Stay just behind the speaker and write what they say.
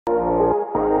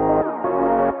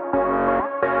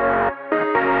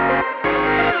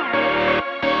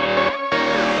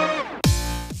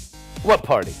What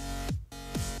party?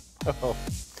 Oh,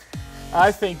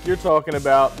 I think you're talking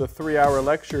about the 3-hour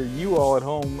lecture you all at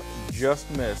home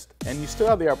just missed, and you still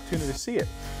have the opportunity to see it.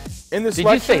 In this Did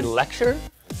lecture, you say lecture?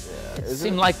 Yeah, it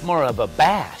seemed like more of a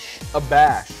bash. A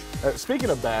bash. Speaking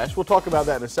of bash, we'll talk about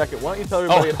that in a second. Why don't you tell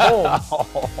everybody at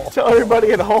home? Tell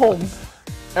everybody at home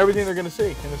everything they're going to see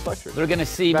in this lecture. They're going to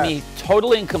see me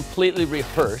totally and completely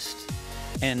rehearsed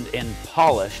and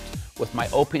polished with my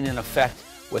opening effect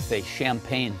with a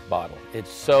champagne bottle. It's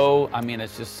so, I mean,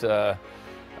 it's just,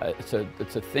 it's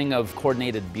a thing of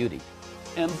coordinated beauty.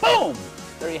 And boom,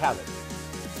 there you have it.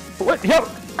 What? Yep.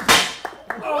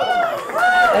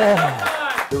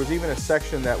 There was even a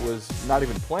section that was not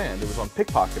even planned. It was on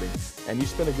pickpocketing, and you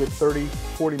spent a good 30,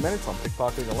 40 minutes on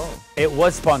pickpocketing alone. It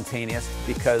was spontaneous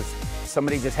because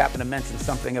somebody just happened to mention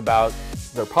something about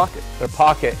their pocket.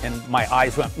 And my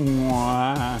eyes went,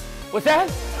 mwah. What's that?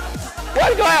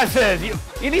 What glasses?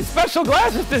 You need special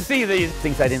glasses to see these.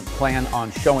 Things I didn't plan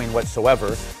on showing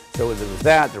whatsoever. So there was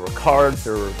that, there were cards,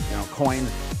 there were coins,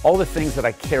 all the things that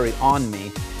I carry on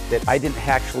me that I didn't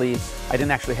actually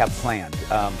have planned.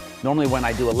 Normally when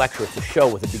I do a lecture, it's a show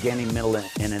with a beginning, middle,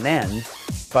 and an end,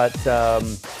 but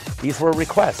these were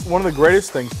requests. One of the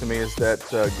greatest things to me is that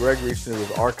Greg reached into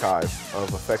his archive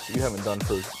of effects that you haven't done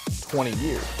for 20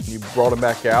 years. You brought them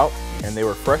back out, and they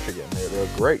were fresh again. They were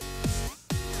great.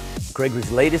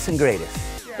 Gregory's latest and greatest.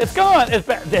 It's gone.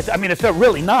 I mean, it's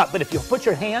really not, but if you put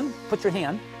your hand, push,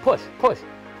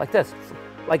 like this,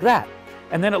 like that.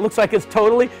 And then it looks like it's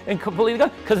totally and completely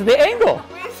gone because of the angle.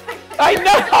 I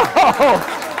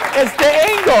know! It's the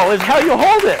angle, is how you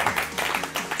hold it.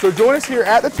 So join us here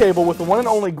at the table with the one and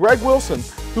only Greg Wilson,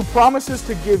 who promises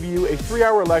to give you a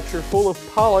 3-hour lecture full of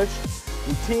polished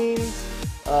routines,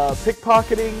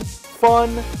 pickpocketing,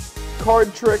 fun,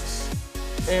 card tricks,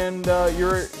 and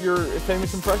your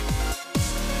famous impressions.